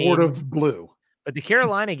Carolina game sort of blue. But the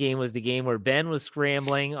Carolina game was the game where Ben was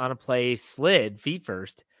scrambling on a play, slid feet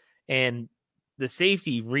first, and the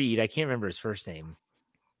safety Reed, I can't remember his first name.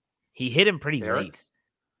 He hit him pretty late,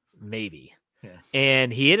 maybe. Yeah.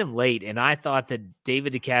 And he hit him late, and I thought that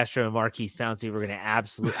David DeCastro and Marquise Pouncey were going to I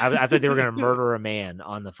thought they were going to murder a man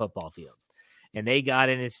on the football field. And they got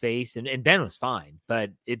in his face, and Ben was fine,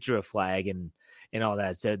 but it drew a flag and all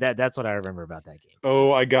that. So that's what I remember about that game.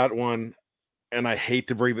 Oh, I got one. And I hate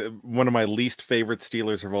to bring one of my least favorite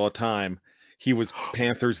Steelers of all time. He was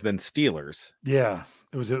Panthers, then Steelers. Yeah,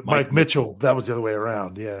 it was Mike Mitchell. That was the other way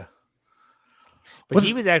around. Yeah, but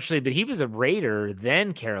he was a Raider,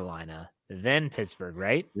 then Carolina, then Pittsburgh,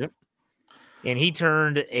 right? Yep. And he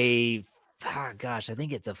turned I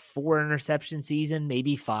think it's a 4 interception season,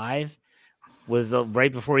 maybe 5. Was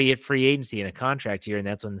right before he hit free agency in a contract year, and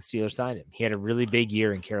that's when the Steelers signed him. He had a really big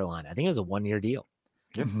year in Carolina. I think it was a 1-year deal.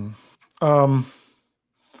 Yep. Mm-hmm. Was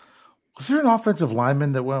there an offensive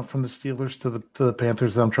lineman that went from the Steelers to the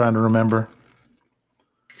Panthers that I'm trying to remember?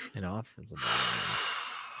 An offensive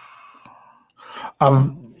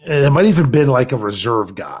lineman. It might even been like a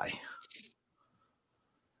reserve guy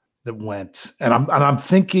that went, and I'm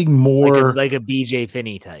thinking more like a BJ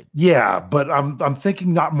Finney type. Yeah, but I'm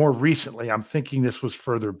thinking not more recently. I'm thinking this was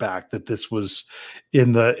further back. That this was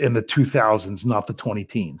in the 2000s, not the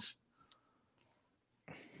 2010s.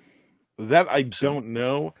 That I don't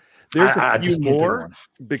know. There's a few more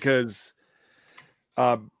because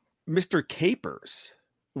Mr. Capers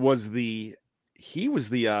was the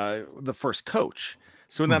first coach.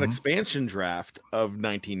 So in that expansion draft of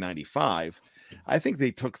 1995, I think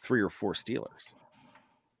they took 3 or 4 Steelers.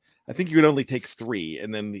 I think you could only take 3,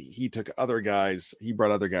 and then he took other guys. He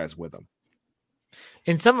brought other guys with him.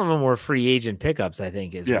 And some of them were free agent pickups, I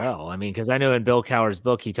think, as well. I mean, because I know in Bill Cowher's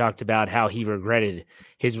book, he talked about how he regretted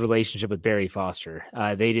his relationship with Barry Foster.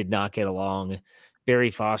 They did not get along.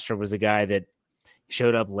 Barry Foster was a guy that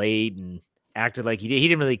showed up late and acted like he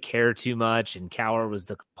didn't really care too much. And Cowher was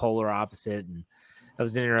the polar opposite. And that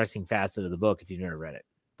was an interesting facet of the book if you've never read it.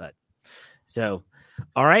 But so,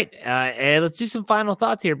 all right. And let's do some final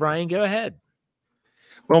thoughts here, Brian. Go ahead.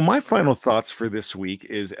 Well, my final thoughts for this week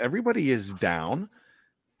is everybody is down.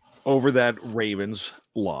 over that Ravens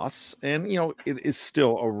loss. And, it is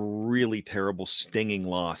still a really terrible, stinging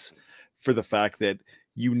loss for the fact that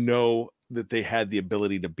that they had the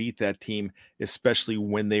ability to beat that team, especially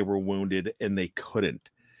when they were wounded and they couldn't.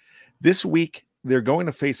 This week, they're going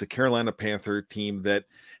to face a Carolina Panther team that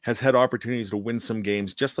has had opportunities to win some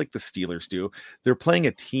games, just like the Steelers do. They're playing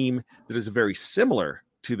a team that is very similar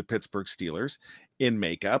to the Pittsburgh Steelers in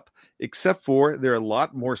makeup, except for they're a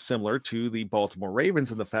lot more similar to the Baltimore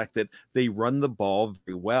Ravens in the fact that they run the ball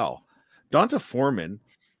very well. D'Onta Foreman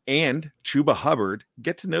and Chuba Hubbard,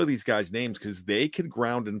 get to know these guys' names because they could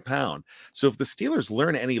ground and pound. So if the Steelers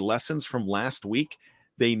learn any lessons from last week,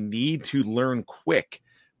 they need to learn quick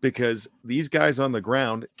because these guys on the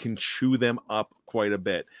ground can chew them up quite a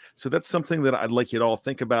bit. So that's something that I'd like you to all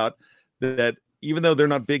think about, that even though they're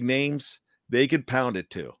not big names, they could pound it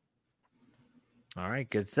too. All right,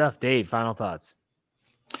 good stuff. Dave, final thoughts.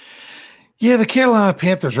 Yeah, the Carolina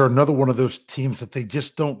Panthers are another one of those teams that they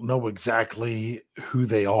just don't know exactly who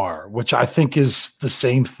they are, which I think is the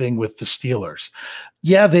same thing with the Steelers.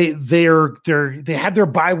 Yeah, they had their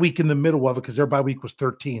bye week in the middle of it because their bye week was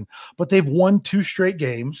 13, but they've won 2 straight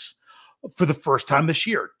games for the first time this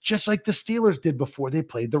year, just like the Steelers did before they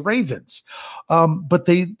played the Ravens. But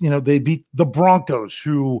they beat the Broncos,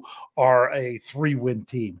 who are a 3-win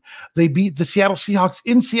team. They beat the Seattle Seahawks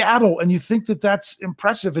in Seattle, and you think that that's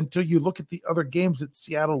impressive until you look at the other games that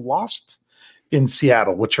Seattle lost in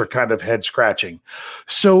Seattle, which are kind of head scratching.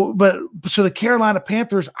 So the Carolina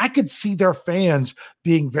Panthers, I could see their fans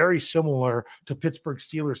being very similar to Pittsburgh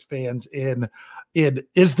Steelers fans in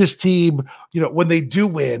is this team, when they do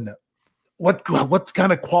win, what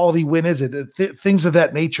kind of quality win is it? Things of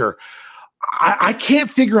that nature. I can't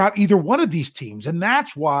figure out either one of these teams, and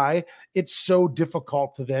that's why it's so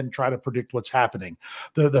difficult to then try to predict what's happening.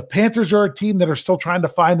 The Panthers are a team that are still trying to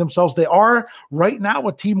find themselves. They are right now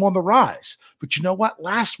a team on the rise. But you know what?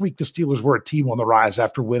 Last week, the Steelers were a team on the rise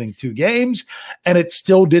after winning 2 games, and it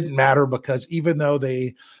still didn't matter because even though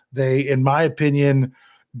they in my opinion,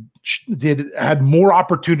 had more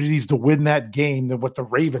opportunities to win that game than what the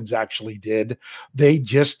Ravens actually did, they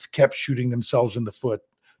just kept shooting themselves in the foot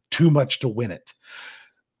too much to win it.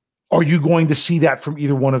 Are you going to see that from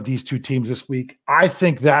either one of these 2 teams this week? I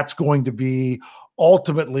think that's going to be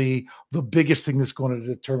ultimately the biggest thing that's going to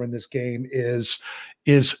determine this game is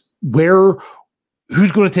who's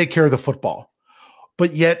going to take care of the football,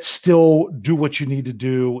 but yet still do what you need to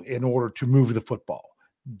do in order to move the football,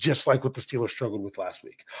 just like what the Steelers struggled with last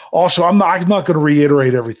week. Also, I'm not going to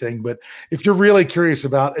reiterate everything, but if you're really curious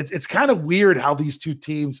about it, it's kind of weird how these 2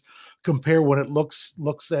 teams compare when it looks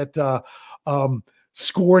at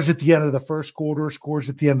scores at the end of the first quarter, scores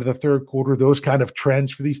at the end of the third quarter, those kind of trends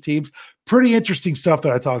for these teams. Pretty interesting stuff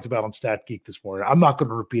that I talked about on Stat Geek this morning. I'm not going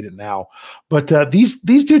to repeat it now, but these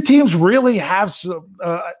 2 teams really have some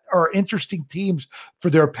are interesting teams for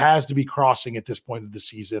their paths to be crossing at this point of the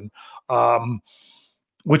season.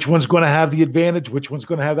 Which one's going to have the advantage? Which one's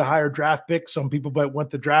going to have the higher draft pick? Some people might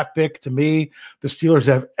want the draft pick. To me, the Steelers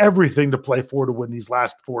have everything to play for to win these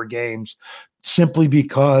last 4 games simply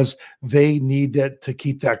because they need to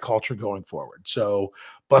keep that culture going forward. So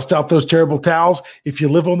bust out those terrible towels. If you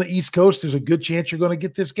live on the East Coast, there's a good chance you're going to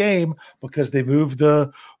get this game because they moved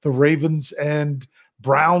the Ravens and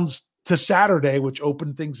Browns to Saturday, which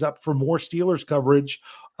opened things up for more Steelers coverage.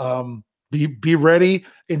 Be ready.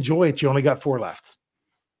 Enjoy it. You only got 4 left.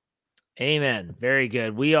 Amen. Very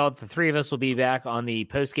good. The 3 of us will be back on the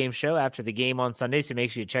post-game show after the game on Sunday, so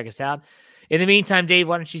make sure you check us out. In the meantime, Dave,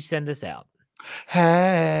 why don't you send us out?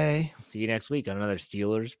 Hey. See you next week on another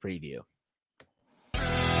Steelers preview.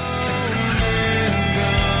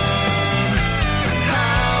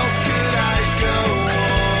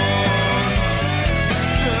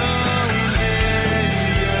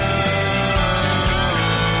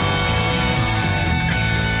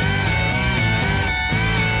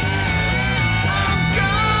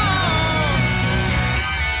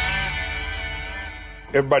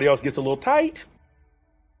 Everybody else gets a little tight.